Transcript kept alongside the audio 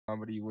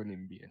Comedy, you wouldn't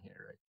even be in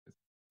here,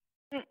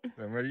 right?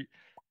 Somebody,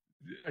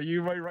 are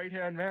you my right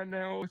hand man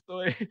now?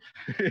 So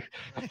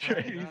That's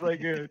right, right, he's huh?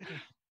 like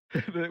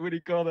what do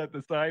you call that?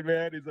 The side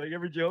man. He's like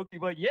every joke.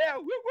 He's like, yeah,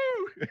 woo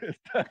woo,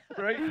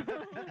 right?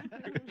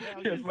 Yeah,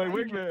 I'll Yes, be my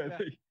sidekick. wingman. Yeah,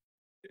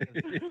 yes,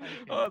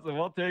 sidekick. Awesome,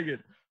 I'll take it.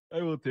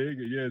 I will take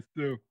it. Yes,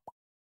 so.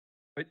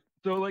 But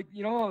so like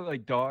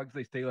like dogs,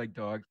 they say like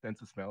dogs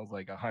sense of smells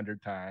like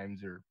 100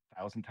 times or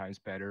 1,000 times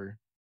better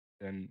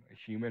than a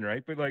human,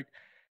 right? But like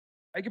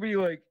I could be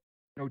like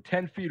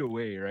 10 feet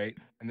away, right?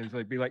 And there's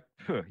like be like,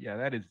 "Huh, yeah,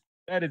 that is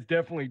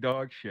definitely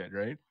dog shit,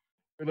 right?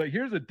 But like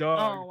here's a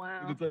dog Oh with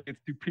wow. its like its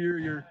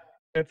superior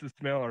sense of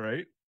smell,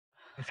 right?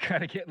 It's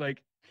gotta get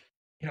like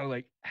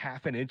like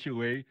half an inch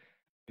away,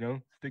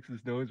 sticks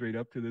his nose right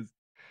up to this,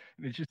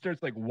 and it just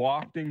starts like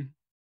wafting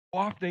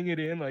it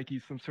in like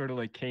he's some sort of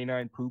like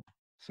canine poop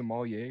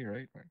sommelier,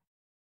 right? Like,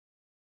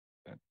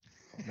 that,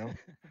 no,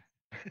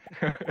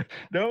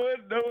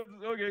 no,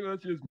 okay, well,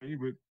 that's just me.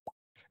 But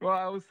well,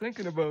 I was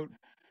thinking about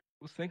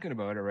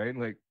it, right?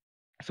 Like,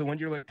 so when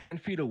you're like 10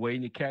 feet away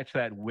and you catch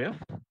that whiff,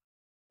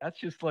 that's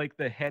just like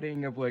the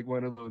heading of like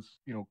one of those,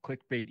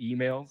 clickbait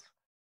emails.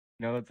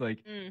 It's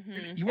like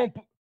Mhm.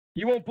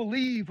 you won't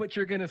believe what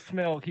you're gonna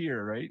smell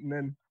here, right? And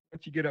then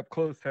once you get up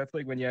close, that's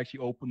like when you actually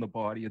open the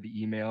body of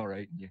the email,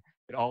 right? And you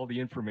get all the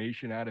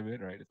information out of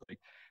it, right? It's like,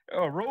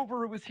 oh,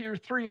 Rover was here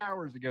 3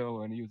 hours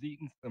ago and he was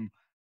eating some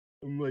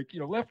like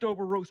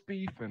leftover roast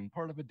beef and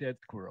part of a dead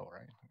squirrel,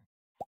 right?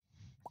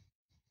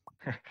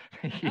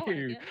 Thank I like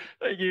you. it.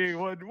 Thank you.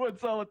 One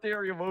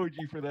solitary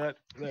emoji for that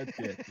bit.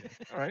 Yeah.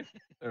 All right.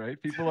 All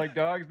right. People like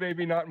dogs,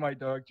 maybe not my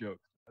dog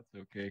jokes.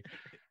 That's okay.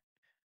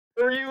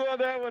 Are you on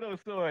that one,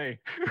 Osoy?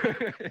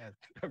 Yes.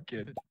 I'm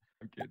kidding.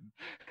 I'm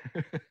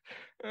kidding.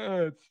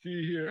 Let's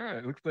see here. All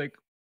right. Looks like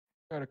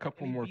got a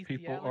couple Any more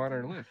people on bestiality?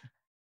 our list.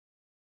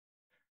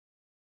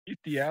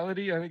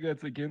 Bestiality, I think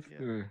that's against Yeah,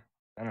 the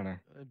I don't know.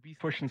 beast.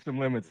 Pushing some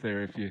limits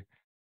there if you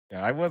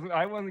yeah, I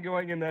wasn't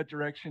going in that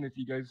direction if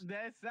you guys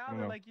That I don't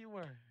sounded know. like you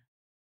were.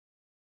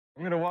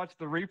 I'm gonna watch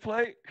the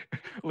replay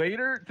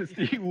later to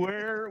see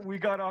where we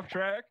got off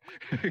track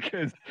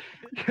because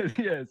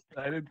yes,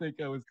 I didn't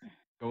think I was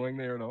going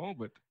there at all.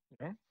 But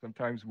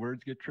sometimes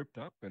words get tripped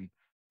up, and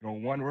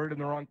one word in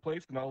the wrong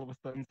place, and all of a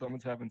sudden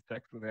someone's having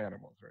sex with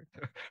animals,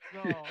 right?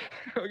 No,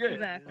 Okay.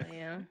 goodness. Exactly.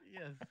 Yeah.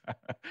 Yes.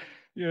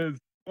 Yes,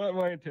 not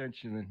my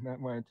intention. Not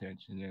my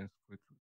intention. Yes,